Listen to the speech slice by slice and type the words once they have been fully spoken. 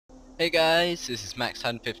Hey guys, this is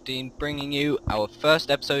Max115 bringing you our first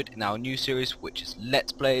episode in our new series, which is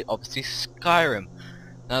Let's Play, obviously, Skyrim.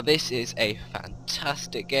 Now this is a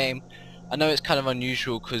fantastic game. I know it's kind of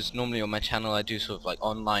unusual because normally on my channel I do sort of like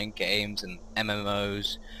online games and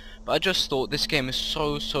MMOs, but I just thought this game is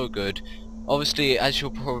so good. Obviously, as you'll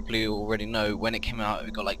probably already know, when it came out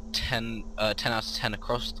it got like 10 out of 10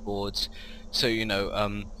 across the boards, so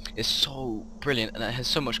it's so brilliant and it has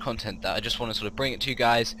so much content that I just want to sort of bring it to you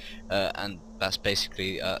guys, and that's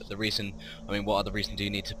basically the reason. I mean, what other reason do you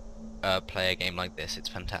need to play a game like this? It's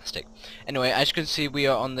fantastic. Anyway, as you can see, we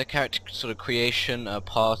are on the character sort of creation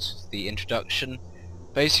part of the introduction.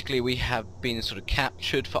 Basically, we have been sort of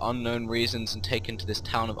captured for unknown reasons and taken to this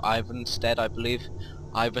town of Ivarstead, I believe,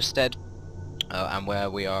 Ivarstead, and where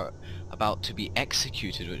we are about to be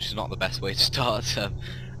executed, which is not the best way to start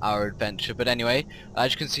our adventure. But anyway,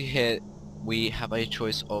 as you can see here, we have a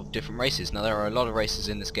choice of different races. Now there are a lot of races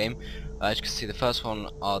in this game. As you can see, the first one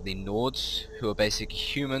are the Nords, who are basically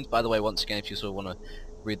humans. By the way, once again, if you sort of want to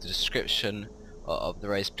read the description of the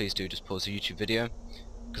race, please do just pause the YouTube video,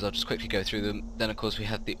 because I'll just quickly go through them. Then of course we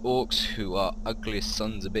have the Orcs, who are ugly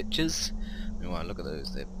sons of bitches. I mean, wow, look at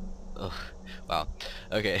those. They're... ugh. Wow.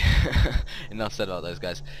 Okay. Enough said about those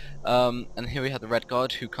guys. And here we have the Red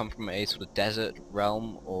Guard, who come from a sort of desert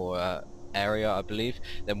realm or area, I believe.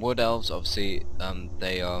 Then Wood Elves, obviously,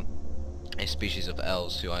 they are a species of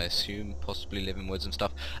elves who I assume possibly live in woods and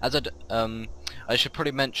stuff. I should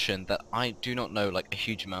probably mention that I do not know like a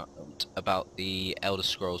huge amount about the Elder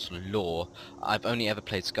Scrolls lore. I've only ever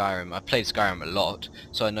played Skyrim. I've played Skyrim a lot,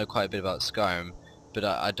 so I know quite a bit about Skyrim, but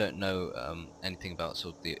I don't know anything about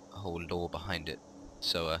sort of the whole lore behind it.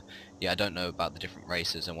 So yeah, I don't know about the different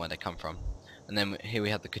races and where they come from. And then here we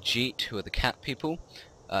have the Khajiit, who are the cat people.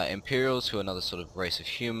 Imperials, who are another sort of race of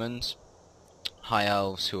humans. High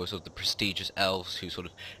elves, who are sort of the prestigious elves who sort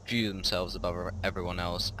of view themselves above everyone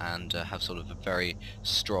else and have sort of a very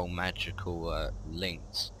strong magical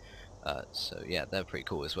links. So yeah, they're pretty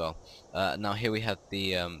cool as well. Now here we have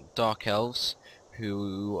the dark elves,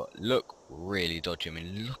 who look really dodgy. I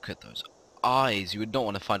mean, look at those eyes. You would not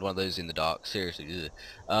want to find one of those in the dark, seriously.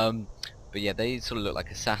 But yeah, they sort of look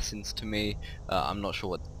like assassins to me. I'm not sure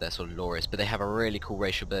what their sort of lore is, but they have a really cool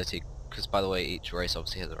racial ability. Because, by the way, each race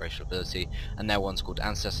obviously has a racial ability, and their one's called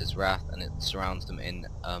Ancestor's Wrath, and it surrounds them in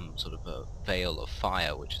sort of a veil of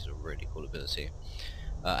fire, which is a really cool ability.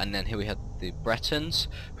 And then here we have the Bretons,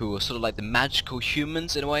 who are sort of like the magical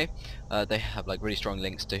humans in a way. They have like really strong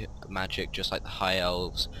links to magic, just like the High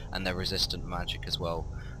Elves, and they're resistant to magic as well,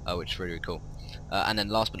 which is really cool. And then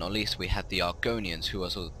last but not least, we have the Argonians, who are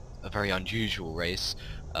sort of a very unusual race.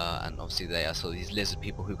 And obviously they are sort of these lizard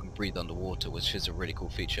people who can breathe underwater, which is a really cool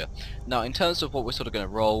feature. Now in terms of what we're sort of going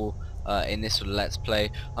to roll in this sort of let's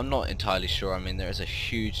play, I'm not entirely sure. I mean, there is a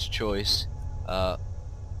huge choice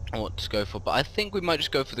on what to go for, but I think we might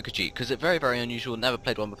just go for the Khajiit, because they're very unusual, never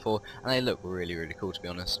played one before, and they look really cool, to be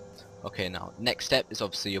honest. Okay, now next step is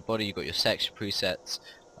obviously your body. You've got your sex, your presets,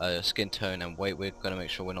 your skin tone and weight. We're going to make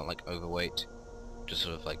sure we're not like overweight, just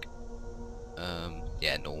sort of like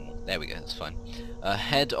yeah, normal. There we go, that's fine.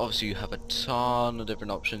 Head, obviously you have a ton of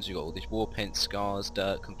different options. You've got all these war paint, scars,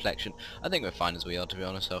 dirt, complexion. I think we're fine as we are, to be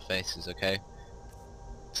honest. Our face is okay.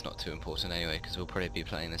 It's not too important anyway, because we'll probably be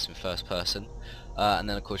playing this in first person. And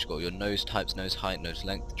then of course you've got your nose types, nose height, nose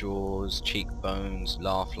length, jaws, cheekbones,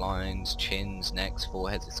 laugh lines, chins, necks,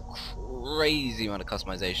 foreheads. It's a crazy amount of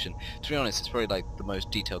customization. To be honest, it's probably like the most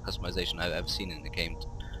detailed customization I've ever seen in the game.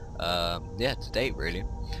 Yeah, to date really,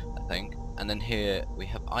 I think. And then here we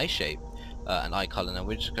have eye shape and eye color. Now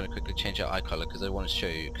we're just going to quickly change our eye color because I want to show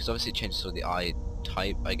you, because obviously it changes sort of the eye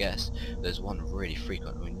type, I guess. There's one really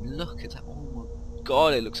frequent. I mean, look at that. Oh my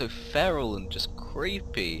god, it looks so feral and just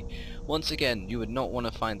creepy. Once again, you would not want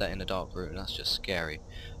to find that in a dark room. That's just scary.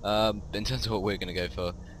 In terms of what we're going to go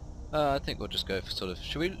for, I think we'll just go for sort of,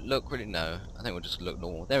 should we look really? No, I think we'll just look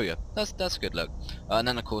normal. There we go. That's a good look. And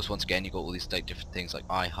then of course, once again, you've got all these like different things like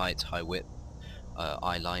eye height, eye width,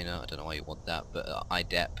 eyeliner. I don't know why you want that, but eye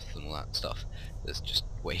depth and all that stuff. There's just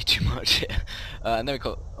way too much here. And then we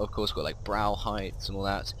got, of course, got like brow heights and all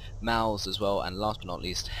that, mouths as well, and last but not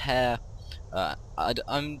least, hair. I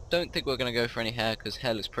don't think we're going to go for any hair, because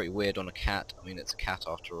hair looks pretty weird on a cat. I mean, it's a cat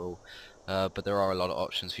after all. But there are a lot of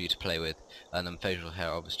options for you to play with. And then facial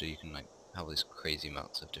hair, obviously, you can like have these crazy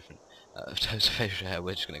amounts of different types of facial hair.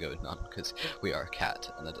 We're just going to go with none, because we are a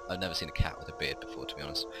cat, and I've never seen a cat with a beard before, to be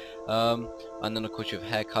honest. And then of course you have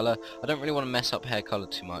hair color. I don't really want to mess up hair color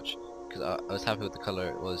too much, because I was happy with the color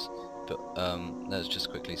it was. But let's just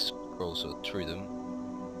quickly scroll sort of through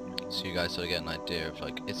them, so you guys sort of get an idea of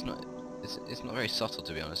like it's not very subtle,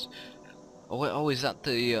 to be honest. Oh wait, oh is that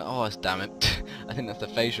the oh damn it. I think that's the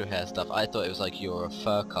facial hair stuff. I thought it was like your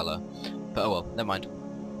fur colour. But oh well, never mind.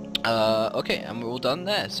 Okay, and we're all done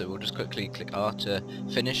there, so we'll just quickly click R to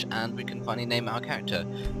finish and we can finally name our character.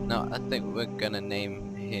 Now I think we're gonna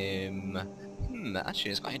name him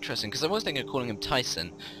actually it's quite interesting because I was thinking of calling him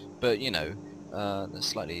Tyson, but you know, that's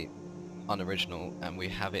slightly unoriginal and we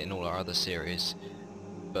have it in all our other series.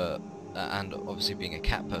 But and obviously being a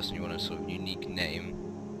cat person you want a sort of unique name.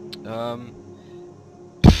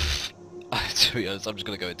 To be honest, I'm just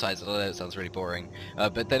gonna go with Tyson. I know it sounds really boring,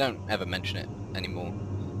 but they don't ever mention it anymore.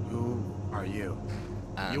 Who are you?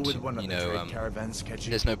 And you with one of you the know, trade caravans, Kechi?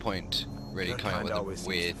 there's no point really Your coming up kind with always a seems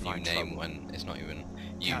weird to new find name trouble. when it's not even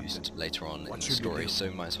used Captain, later on in what the should we story, do?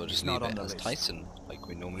 so might as well just He's not leave on it the as list. Tyson, like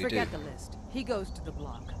we normally Forget do. the list. He goes to the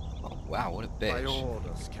block. Oh wow, what a By bitch.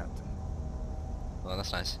 orders, Captain. Well,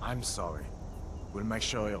 that's nice. I'm sorry. We'll make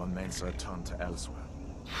sure your remains are returned to elsewhere.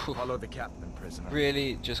 Follow the captain, prisoner.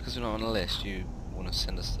 Really, just because we're not on the list, you want to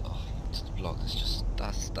send us to the block? It's just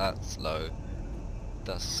that's low.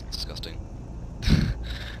 That's disgusting.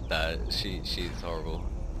 No, she's horrible.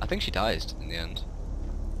 I think she dies in the end.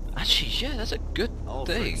 Actually, yeah, that's a good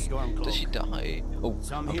thing. Does she die? Oh,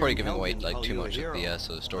 I'm probably giving away like too much of the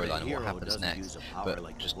sort of storyline and what happens next.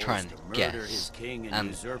 But just try and guess.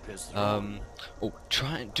 And oh,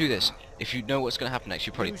 try and do this. If you know what's going to happen next,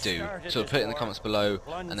 you probably do. So put it in the comments below,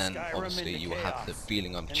 and then obviously you will have the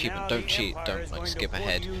feeling of achievement. Don't cheat. Don't like skip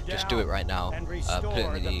ahead. Just do it right now. Put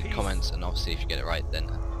it in the comments, and obviously if you get it right, then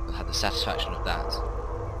you'll have the satisfaction of that.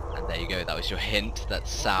 And there you go. That was your hint. That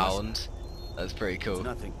sound. That's pretty cool.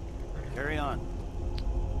 Nothing. Carry on.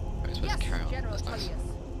 We're supposed to carry on. General That's nice. Tullius.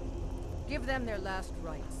 Give them their last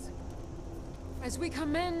rites. As we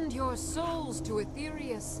commend your souls to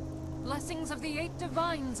Aetherius, blessings of the 8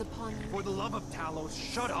 divines upon you. For the love of Talos,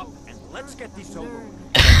 shut up and let's get this over. Learn.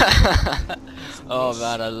 Oh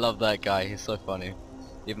man, I love that guy. He's so funny.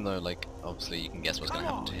 Even though, like, obviously you can guess what's going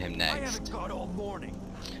to happen to him I haven't next. got all morning.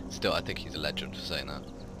 Still, I think he's a legend for saying that.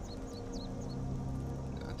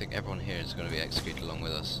 I think everyone here is going to be executed along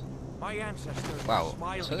with us. My ancestors. Wow,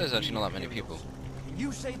 smiling so there's at actually the not that many people. Imperials. Can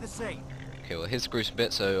you say the same? Okay, well here's the gruesome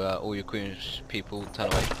bit, so all you queenish people,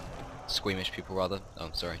 turn away. Squeamish people rather. Oh,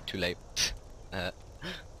 I'm sorry, too late. Okay,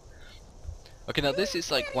 now this is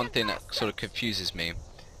like one thing that sort of confuses me.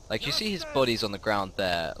 Like you see his body's on the ground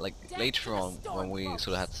there, like later on when we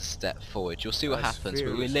sort of had to step forward, you'll see what happens,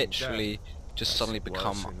 but we literally just suddenly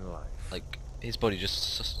become like his body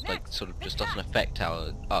just like sort of just doesn't affect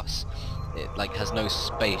us. It like has no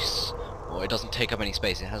space, or it doesn't take up any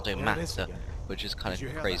space. It has no matter, which is kind of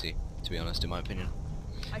crazy, to be honest, in my opinion.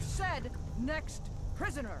 I said next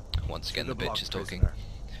prisoner. Once again, the bitch is talking.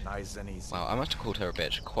 Nice and easy. Wow, I must have called her a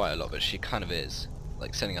bitch quite a lot, but she kind of is.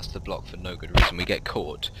 Like sending us to the block for no good reason. We get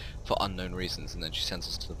caught for unknown reasons, and then she sends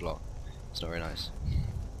us to the block. It's not very nice.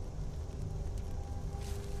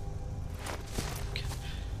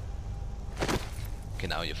 Okay,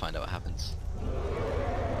 now you find out what happens.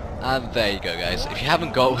 And there you go, guys. If you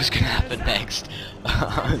haven't got what's going to happen next,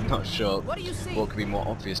 I'm not sure What do you see? what could be more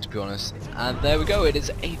obvious, to be honest. And there we go, it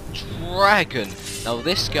is a dragon. Now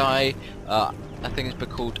this guy, I think it's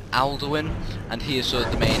called Alduin, and he is sort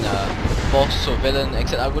of the main boss or villain,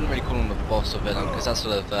 except I wouldn't really call him a boss or villain, because that's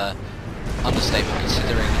sort of understatement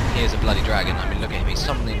considering he is a bloody dragon. I mean, look at him, he's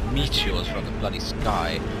summoning meteors from the bloody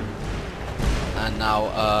sky. And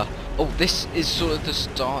now, oh, this is sort of the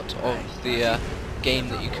start of the game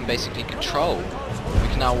that you can basically control. We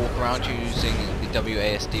can now walk around using the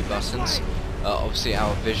WASD buttons. Obviously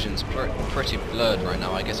our vision's pretty blurred right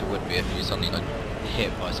now. I guess it would be if you suddenly like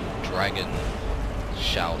hit by some dragon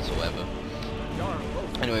shouts or whatever.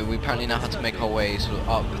 Anyway, we apparently now have to make our way sort of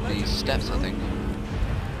up these steps, I think.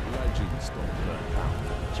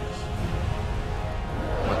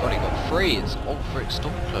 Oh my god, he got 3! It's Ulfric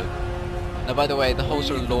Stormcloak. Now, by the way, the whole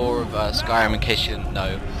sort of lore of Skyrim, in case you didn't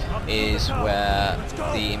know, is where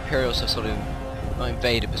the Imperials have sort of not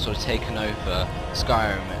invaded but sort of taken over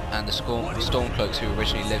Skyrim, and the Stormcloaks who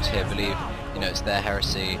originally lived here believe, you know, it's their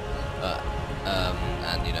heresy,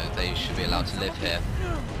 and you know they should be allowed to live here.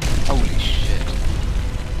 Holy shit!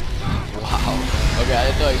 Wow. Okay,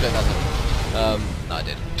 I didn't expect that to happen. No, I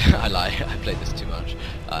did. I lie. I played this too much.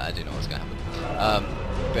 I didn't know what was going to happen.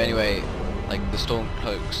 But anyway, like the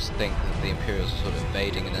Stormcloaks think that the Imperials are sort of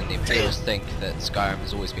invading, and then the Imperials think that Skyrim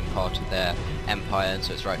has always been part of their empire, and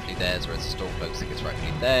so it's rightfully theirs, whereas the Stormcloaks think it's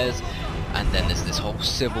rightfully theirs. And then there's this whole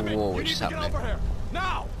civil war which is happening.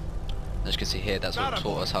 As you can see here, that's what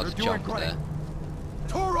taught us how to jump in there.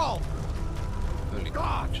 Holy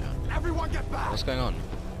God! Everyone get back! What's going on?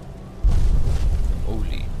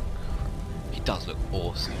 Holy. He does look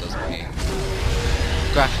awesome, doesn't he?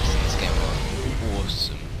 Graphics in this game are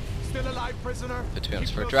awesome. Still alive, prisoner? But to be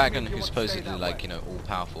honest, for a dragon who's supposedly like, you know, all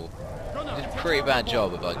powerful, he did a pretty bad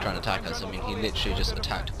job of like trying to attack us. I mean, he literally just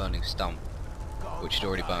attacked a burning stump, which he'd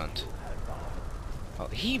already burnt. Oh,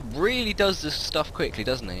 he really does this stuff quickly,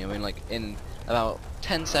 doesn't he? I mean, like in about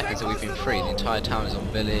 10 seconds that we've been free, the entire town is on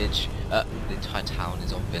village. The entire town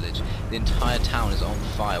is on village. The entire town is on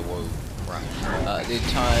fire. Whoa. The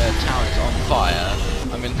entire town is on fire.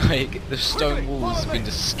 I mean, like, the stone walls have been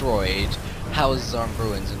destroyed, houses are in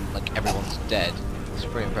ruins, and like everyone's dead. It's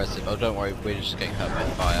pretty impressive. Oh, don't worry, we're just getting hurt by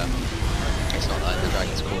fire. It's not like the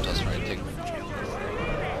dragons caught us or anything.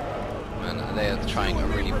 Man, they are trying a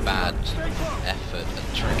really bad effort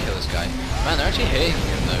at trying to kill this guy. Man, they're actually hitting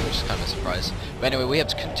him though, which is kind of a surprise. But anyway, we have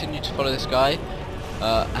to continue to follow this guy.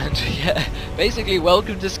 And yeah, basically,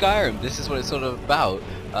 welcome to Skyrim. This is what it's sort of about.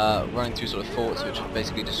 Running through sort of forts which are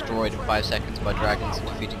basically destroyed in 5 seconds by dragons, and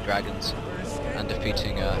defeating dragons, and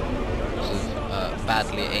defeating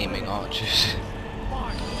badly aiming archers.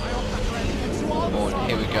 Oh,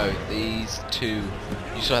 here we go. These two,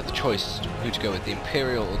 you sort of have the choice who to go with, the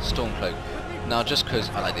Imperial or the Stormcloak. Now, just because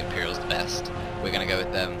I like the Imperials the best, we're going to go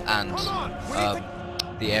with them. And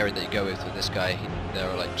the area that you go with this guy, there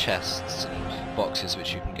are like chests and boxes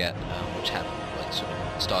which you can get, which have like sort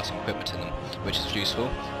of starting equipment in them, which is useful.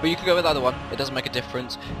 But you can go with either one, it doesn't make a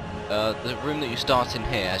difference. The room that you start in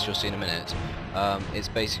here, as you'll see in a minute, is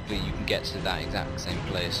basically you can get to that exact same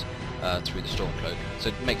place through the Stormcloak, so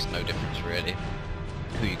it makes no difference really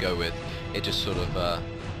who you go with. It just sort of,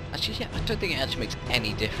 actually yeah, I don't think it actually makes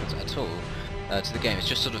any difference at all to the game. It's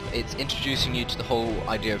just sort of, it's introducing you to the whole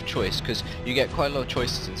idea of choice, because you get quite a lot of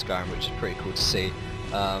choices in Skyrim, which is pretty cool to see.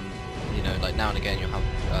 You know, like now and again you'll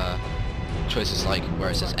have choices like where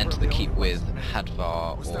it says enter the keep with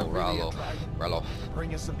Hadvar or Ralof.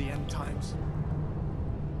 Bring us of the end times.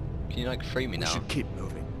 Can you like free me We now? should keep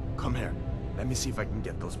moving. Come here. Let me see if I can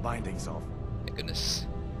get those bindings off. Thank goodness.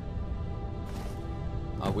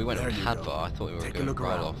 Oh, we went There with you Hadvar. go. I thought we were Take a going look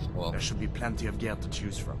Ralof. around. Well, There should be plenty of gear to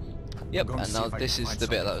choose from. yep. going to And see now if I this can is find the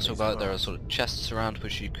bit something that's for all these about. There are girls. sort of chests around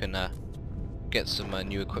which you can get some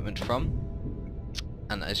new equipment from.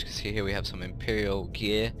 And as you can see here, we have some Imperial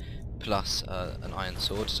gear plus an iron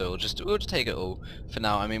sword. So we'll just take it all for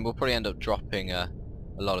now. I mean, we'll probably end up dropping a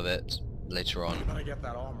lot of it later on, Better get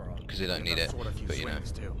that armor on. because we don't Give need that it, sword a few but you know,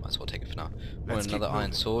 swings, too. might as well take it for now. Or Let's keep another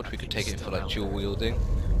iron moving. sword, I we could think take he's it for still like out dual there. wielding.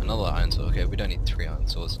 Another iron sword, okay, we don't need 3 iron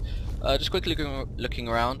swords. Just quickly looking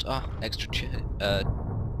around, extra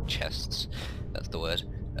chests, that's the word.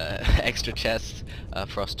 Extra chests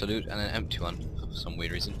for us to loot, and an empty one for some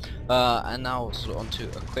weird reason. And now sort of onto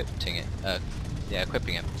equipping it.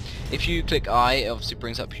 Equipping it. If you click I, it obviously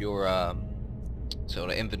brings up your sort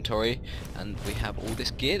of inventory, and we have all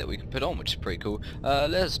this gear that we can put on, which is pretty cool.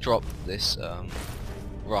 Let's drop this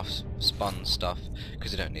rough spun stuff,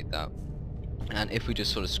 because we don't need that. And if we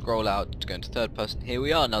just sort of scroll out to go into third person, here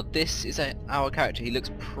we are. Now this is our character. He looks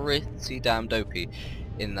pretty damn dopey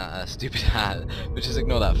in that stupid hat, but just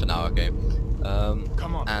ignore that for now, okay?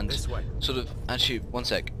 Come on, and this way. sort of, actually, one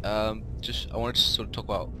sec. I wanted to sort of talk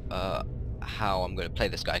about how I'm going to play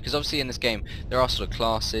this guy, because obviously in this game there are sort of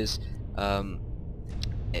classes.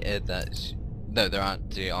 No, there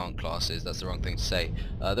aren't classes. That's the wrong thing to say.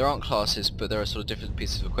 There aren't classes, but there are sort of different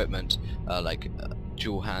pieces of equipment, like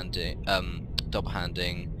dual handing, double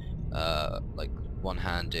handing, like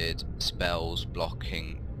one-handed, spells,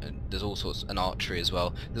 blocking, and there's all sorts, and archery as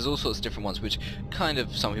well. There's all sorts of different ones which kind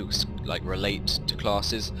of some people like relate to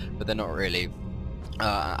classes, but they're not really.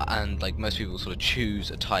 And like most people sort of choose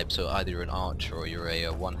a type, so either you're an archer or you're a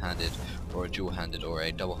one-handed or a dual-handed or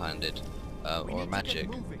a double-handed or a magic,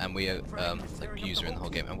 and we are like user in the whole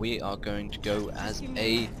game, and we are going to go as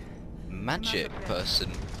a magic person.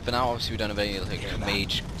 For now, obviously we don't have any like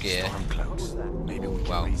mage gear. Stormcloaks. Maybe we can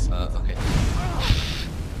Wow, reason. okay.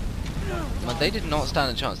 Man, they did not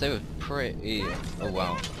stand a chance. They were pretty. Oh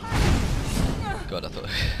wow. God, I thought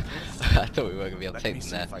I thought we were gonna be able to Let take me them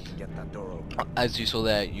see there. if I can get that door open. As you saw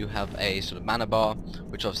there, you have a sort of mana bar,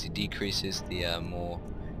 which obviously decreases the more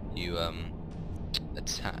you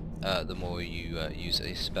attack, the more you use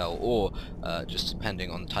a spell, or just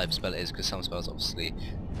depending on the type of spell it is, because some spells obviously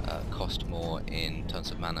cost more in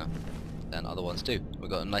terms of mana than other ones do. We've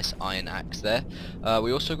got a nice iron axe there.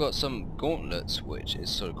 We also got some gauntlets, which is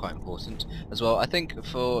sort of quite important as well. I think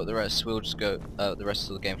for the rest, we'll just go. The rest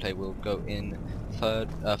of the gameplay will go in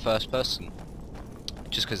first person,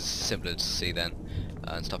 just because it's simpler to see then,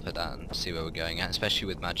 and stuff like that, and see where we're going at. Especially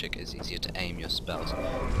with magic, it's easier to aim your spells.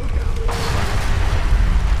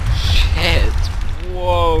 Shit!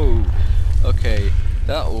 Whoa! Okay,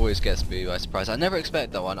 That always gets me by surprise. I never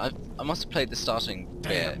expect that one. I must have played the starting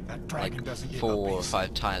bit that like dragon doesn't give 4 up or easy.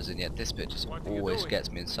 5 times, and yet this bit just always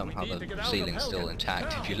gets me, and somehow the ceiling's still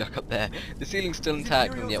intact. If you look up there, the ceiling's still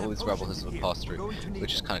intact, and yet all this rubble has sort of passed through,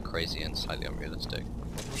 which is kind of crazy and slightly unrealistic.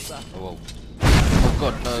 Oh, oh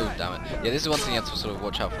god, no, damn it. Yeah, this is one thing you have to sort of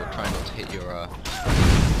watch out for. Try not to hit your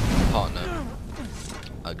partner,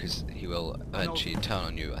 because he will eventually turn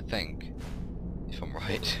on you, I think, if I'm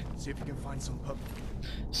right. See if you can find some pub.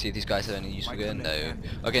 See if these guys have any useful gear? No.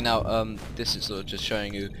 Okay, now this is sort of just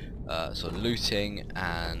showing you sort of looting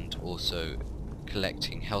and also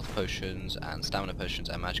collecting health potions and stamina potions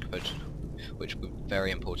and magic potions, which will be very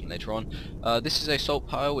important later on. This is a salt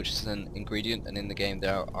pile, which is an ingredient, and in the game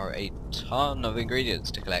there are a ton of ingredients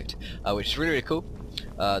to collect, which is really, really cool.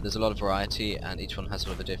 There's a lot of variety, and each one has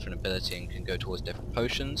sort of a different ability and can go towards different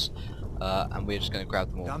potions, and we're just going to grab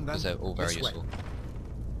them all because they're all very useful.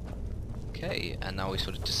 Okay, and now we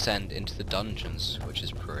sort of descend into the dungeons, which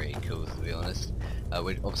is pretty cool, to be honest.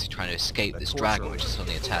 We're obviously trying to escape this dragon, which is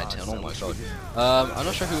suddenly attacked, and oh my god. I'm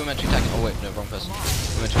not sure who we're meant to attack. Oh wait, no, wrong person.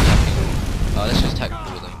 We're meant to attack. Let's just attack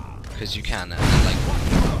all of them, because you can, and like,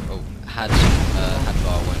 oh,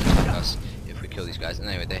 Hadvar won't attack us if we kill these guys. And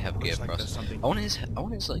anyway, they have gear for us. I want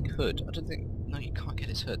his like hood. I don't think, no, you can't get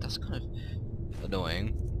his hood. That's kind of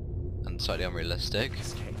annoying and slightly unrealistic.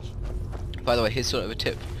 By the way, here's sort of a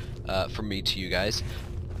tip from me to you guys.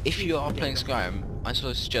 If you are playing Skyrim, I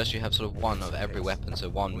sort of suggest you have sort of one of every weapon, so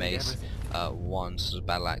one mace, one sort of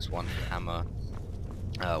battle axe, one hammer,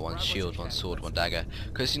 one shield, one sword, one dagger,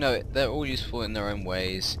 because you know they're all useful in their own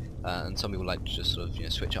ways, and some people like to just sort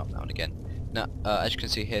of switch up now and again. Now, as you can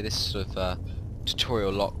see here, this is sort of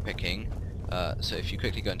tutorial lock picking. So if you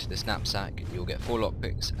quickly go into this knapsack, you'll get 4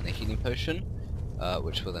 lockpicks and a healing potion,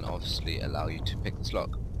 which will then obviously allow you to pick this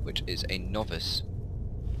lock, which is a novice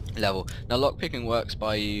level. Now lockpicking works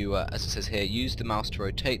by you, as it says here, use the mouse to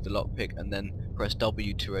rotate the lockpick and then press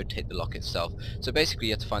W to rotate the lock itself. So basically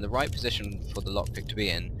you have to find the right position for the lockpick to be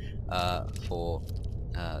in, for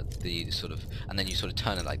the sort of, and then you sort of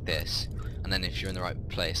turn it like this, and then if you're in the right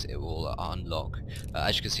place it will unlock.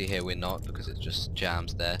 As you can see here we're not, because it just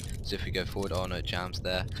jams there. So if we go forward, oh no, it jams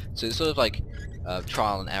there. So it's sort of like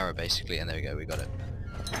trial and error basically, and there we go, we got it.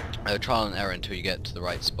 Trial and error until you get to the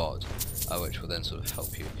right spot, which will then sort of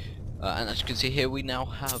help you. And as you can see here, we now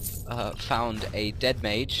have found a dead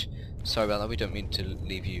mage. Sorry about that, we don't mean to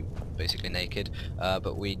leave you basically naked,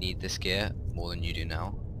 but we need this gear more than you do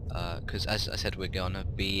now, because as I said, we're gonna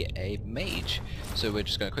be a mage. So we're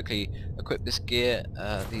just gonna quickly equip this gear.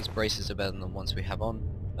 These braces are better than the ones we have on.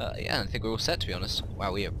 Yeah, I think we're all set, to be honest.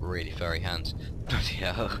 Wow, we have really furry hands.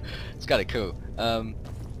 Yeah, it's kinda cool.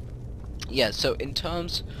 Yeah, so in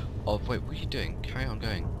terms of... Wait, what are you doing? Carry on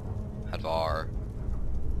going. Hadvar.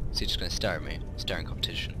 Is he just going to stare at me? Staring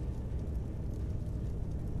competition.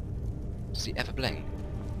 Does he ever blink?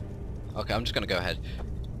 Okay, I'm just going to go ahead,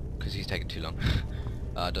 because he's taking too long.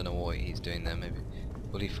 I don't know what he's doing there, maybe.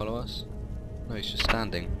 Will he follow us? No, he's just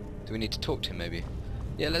standing. Do we need to talk to him, maybe?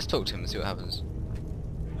 Yeah, let's talk to him and see what happens.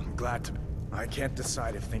 I'm glad to. I can't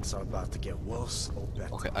decide if things are about to get worse or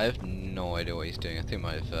better. Okay, I have no idea what he's doing. I think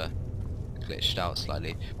I might have glitched out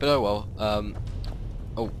slightly, but oh well.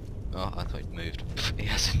 Oh, I thought he'd moved. He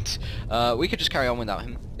hasn't. We could just carry on without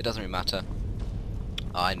him. It doesn't really matter.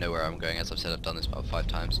 I know where I'm going. As I've said, I've done this about 5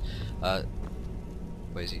 times. Where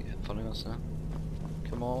is he? Following us now?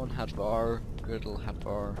 Come on, Hadvar. Good little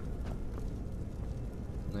Hadvar.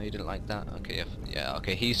 No, you didn't like that? Okay, yeah,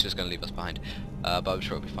 okay, he's just going to leave us behind. But I'm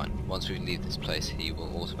sure it'll be fine. Once we leave this place, he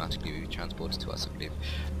will automatically be transported to us, I believe.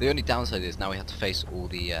 The only downside is now we have to face all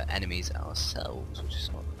the enemies ourselves, which is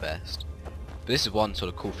not the best. But this is one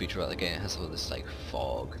sort of cool feature about the game. It has all this like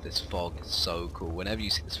fog. This fog is so cool. Whenever you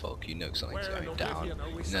see this fog, you know something's going down. You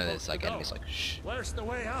know there's like enemies like, shh. Where's the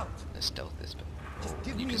way out? Let's stealth this bit. Oh,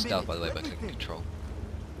 you can stealth, by the way, by clicking control.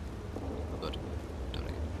 Oh good.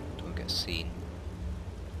 Don't get seen.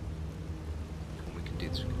 We can do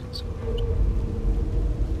this.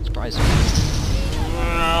 Surprise!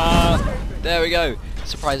 There we go.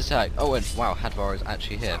 Surprise attack. Oh, and wow, Hadvar is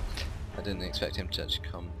actually here. I didn't expect him to actually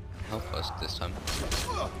come help us this time.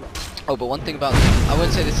 Oh, but one thing about, I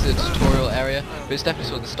wouldn't say this is a tutorial area, but it's definitely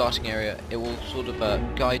sort of the starting area. It will sort of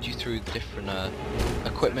guide you through the different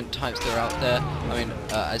equipment types that are out there. I mean,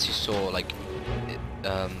 as you saw, like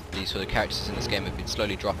these sort of characters in this game have been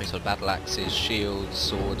slowly dropping sort of battle axes, shields,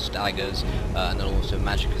 swords, daggers, and then also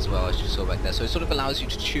magic as well, as you saw back there. So it sort of allows you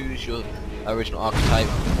to choose your original archetype.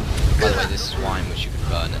 By the way, this is wine which you can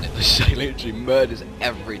burn, and it literally murders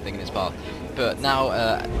everything in its path. But now,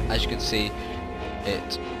 as you can see,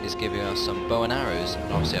 it is giving us some bow and arrows,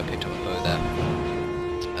 and obviously I picked up a bow there.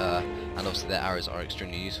 and obviously their arrows are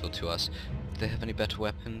extremely useful to us. Do they have any better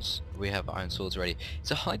weapons? We have iron swords already.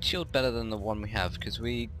 Is a hide shield better than the one we have? Because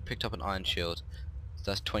we picked up an iron shield. So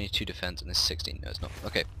that's 22 defense and it's 16. No, it's not.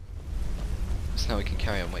 Okay. So now we can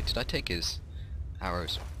carry on. Wait, did I take his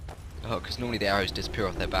arrows? Oh, because normally the arrows disappear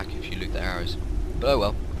off their back if you loot their arrows. But oh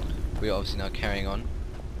well. We are obviously now carrying on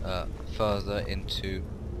further into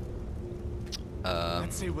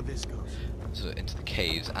Let's see where this goes. sort of into the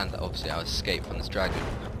caves, and obviously our escape from this dragon.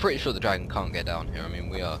 I'm pretty sure the dragon can't get down here. I mean,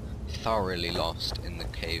 we are thoroughly lost in the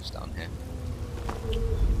caves down here.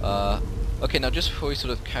 Okay, now just before we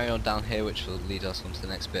sort of carry on down here, which will lead us on to the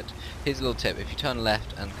next bit, here's a little tip. If you turn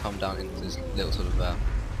left and come down into this little sort of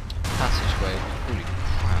passageway, holy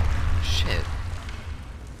crap, shit.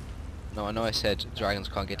 No, I know I said dragons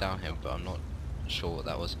can't get down here, but I'm not sure what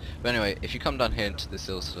that was. But anyway, if you come down here into this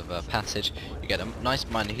little sort of passage, you get a nice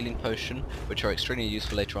minor healing potion, which are extremely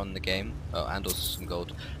useful later on in the game, and also some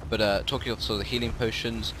gold. But talking of sort of the healing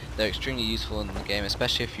potions, they're extremely useful in the game,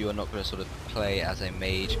 especially if you are not going to sort of play as a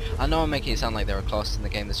mage. I know I'm making it sound like there are classes in the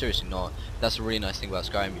game, they're seriously not. That's a really nice thing about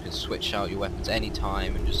Skyrim. You can switch out your weapons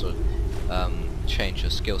anytime and just sort of change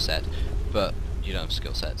your skill set. But you don't have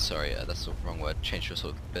skill sets, sorry, that's the wrong word. Change your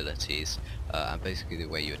sort of abilities, and basically the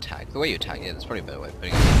way you attack. The way you attack, yeah, that's probably a better way of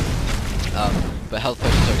putting it. But health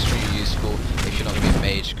potions are extremely useful if you're not going to be a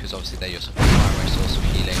mage, because obviously they're your sort of primary source of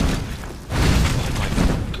healing.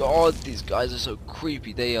 Oh my god, these guys are so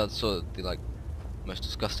creepy. They are sort of the most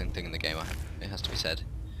disgusting thing in the game, it has to be said.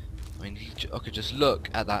 I mean, okay, just look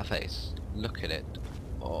at that face. Look at it.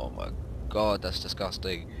 Oh my god, that's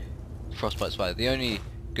disgusting. Frostbite spider. The only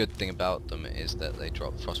good thing about them is that they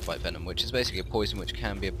drop frostbite venom, which is basically a poison which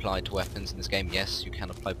can be applied to weapons in this game. Yes, you can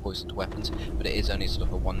apply poison to weapons, but it is only sort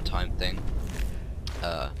of a one-time thing.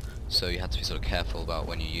 So you have to be sort of careful about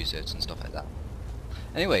when you use it and stuff like that.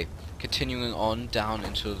 Anyway, continuing on down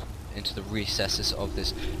into the recesses of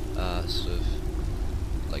this sort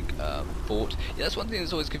of fort. Yeah, that's one thing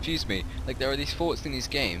that's always confused me. Like, there are these forts in these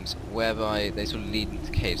games whereby they sort of lead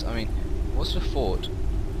into caves. I mean, what sort of fort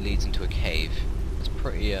leads into a cave? It's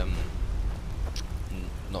pretty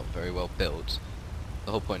not very well built.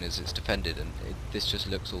 The whole point is it's defended, and this just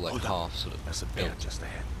looks all like half sort of There's a bear built. just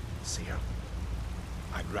ahead. See her?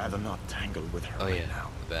 I'd rather not tangle with her Oh right yeah, now.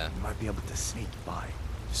 the bear. You might be able to sneak by.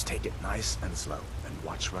 Just take it nice and slow, and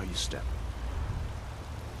watch where you step.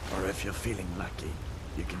 Or if you're feeling lucky,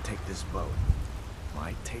 you can take this bow.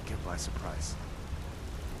 Might take you by surprise.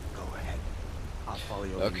 Go ahead. I'll follow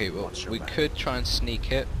your Okay, lead. well, Watch your we back. could try and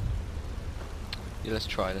sneak it. Yeah, let's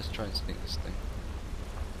try and sneak this thing.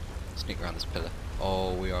 Sneak around this pillar.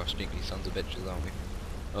 Oh, we are sneaky sons of bitches, aren't we?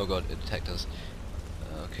 Oh god, it detects us.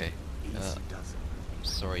 Okay. Easy does it. I'm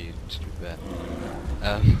sorry, you stupid bear.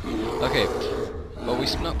 Okay. Well, we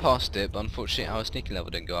snuck past it, but unfortunately our sneaking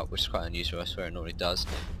level didn't go up, which is quite unusual. I swear it normally does.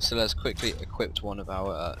 So let's quickly equip one of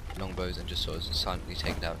our longbows and just sort of silently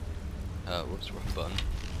take it out. Whoops, wrong button.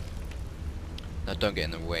 Now don't get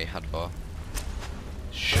in the way, Hadvar.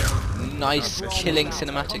 Nice killing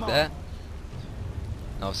cinematic there.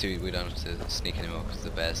 Now, obviously we don't have to sneak anymore because the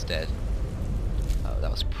bear's dead.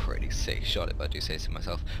 That was a pretty sick shot, if I do say so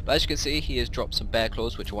myself. But as you can see, he has dropped some bear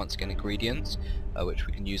claws, which are once again ingredients, which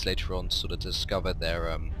we can use later on to sort of discover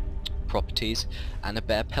their properties. And a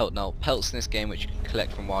bear pelt. Now, pelts in this game, which you can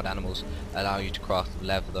collect from wild animals, allow you to craft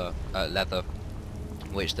leather,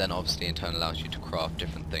 which then obviously in turn allows you to craft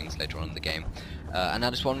different things later on in the game. And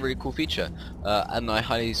that is one really cool feature, and I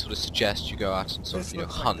highly sort of suggest you go out and sort of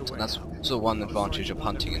hunt, and that's sort of one advantage of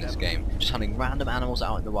hunting in this game, just hunting random animals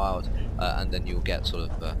out in the wild, and then you'll get sort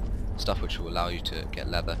of stuff which will allow you to get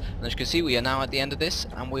leather. And as you can see, we are now at the end of this,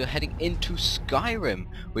 and we are heading into Skyrim,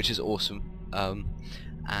 which is awesome.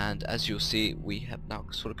 And as you'll see, we have now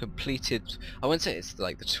sort of completed, I wouldn't say it's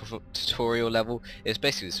like the tutorial level, it's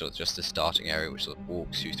basically sort of just the starting area which sort of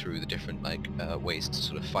walks you through the different ways to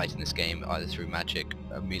sort of fight in this game, either through magic,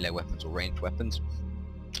 melee weapons or ranged weapons,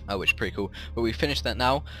 which is pretty cool. But we finished that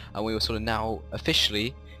now, and we were sort of now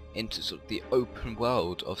officially into sort of the open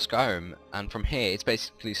world of Skyrim, and from here it's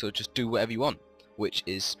basically sort of just do whatever you want, which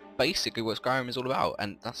is basically what Skyrim is all about,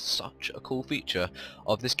 and that's such a cool feature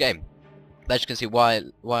of this game. As you can see,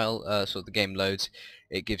 while sort of the game loads,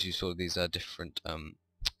 it gives you sort of these different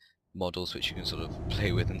models which you can sort of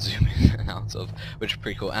play with and zoom in and out of, which are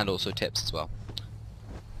pretty cool, and also tips as well.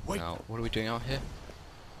 Wait. Now, what are we doing out here?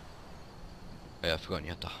 Oh yeah, I've forgotten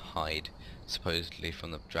you had to hide, supposedly,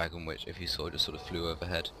 from the dragon, which if you saw just sort of flew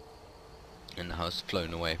overhead and now has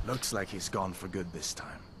flown away. Looks like he's gone for good this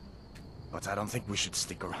time. But I don't think we should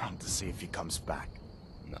stick around to see if he comes back.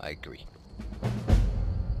 No, I agree.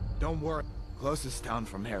 Don't worry. Closest town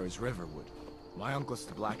from here is Riverwood. My uncle's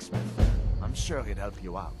the blacksmith. I'm sure he'd help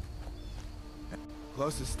you out.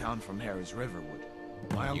 Closest town from here is Riverwood.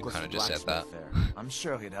 My uncle's kinda the just said blacksmith that. there. I'm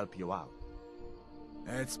sure he'd help you out.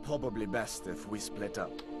 It's probably best if we split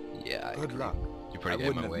up. Yeah, I Good agree. luck. You I probably get in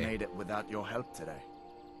wouldn't my have way. made it without your help today.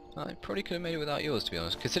 I probably could have made it without yours, to be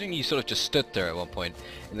honest. Considering you sort of just stood there at one point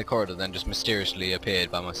in the corridor, then just mysteriously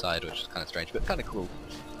appeared by my side, which was kind of strange, but kind of cool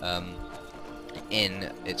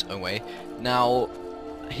in its own way. Now,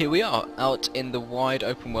 here we are, out in the wide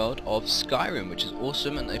open world of Skyrim, which is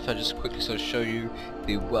awesome. And if I just quickly sort of show you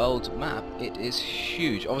the world map, it is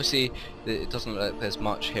huge. Obviously, it doesn't look like there's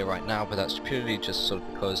much here right now, but that's purely just sort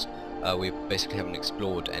of because we basically haven't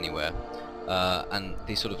explored anywhere. And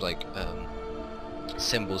these sort of like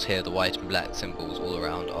symbols here, the white and black symbols all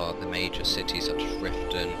around, are the major cities such as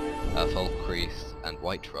Riften, Falkreath and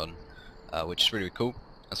Whiterun, which is really cool,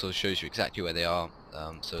 and sort of shows you exactly where they are,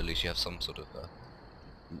 so at least you have some sort of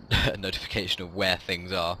notification of where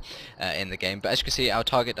things are in the game. But as you can see, our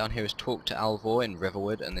target down here is Talk to Alvor in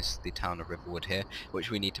Riverwood, and this is the town of Riverwood here, which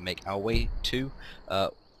we need to make our way to.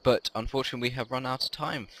 But unfortunately we have run out of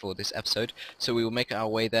time for this episode, so we will make our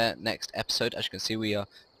way there next episode. As you can see, we are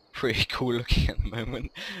pretty cool looking at the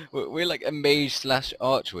moment. We're like a mage slash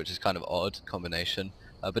archer, which is kind of odd combination,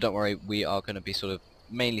 but don't worry, we are going to be sort of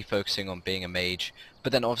mainly focusing on being a mage,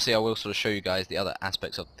 but then obviously I will sort of show you guys the other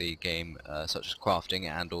aspects of the game, such as crafting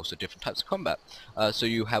and also different types of combat, so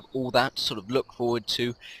you have all that to sort of look forward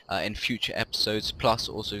to in future episodes, plus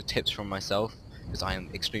also tips from myself, because I am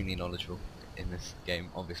extremely knowledgeable in this game,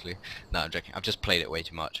 obviously. No, I'm joking, I've just played it way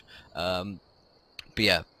too much. But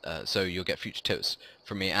yeah, so you'll get future tips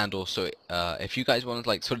from me, and also if you guys want to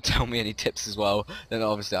like sort of tell me any tips as well, then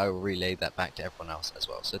obviously I will relay that back to everyone else as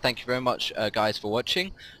well. So thank you very much guys for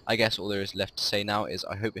watching. I guess all there is left to say now is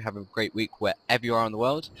I hope you have a great week wherever you are in the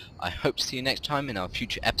world. I hope to see you next time in our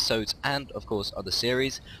future episodes and of course other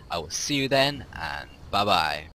series. I will see you then, and bye bye.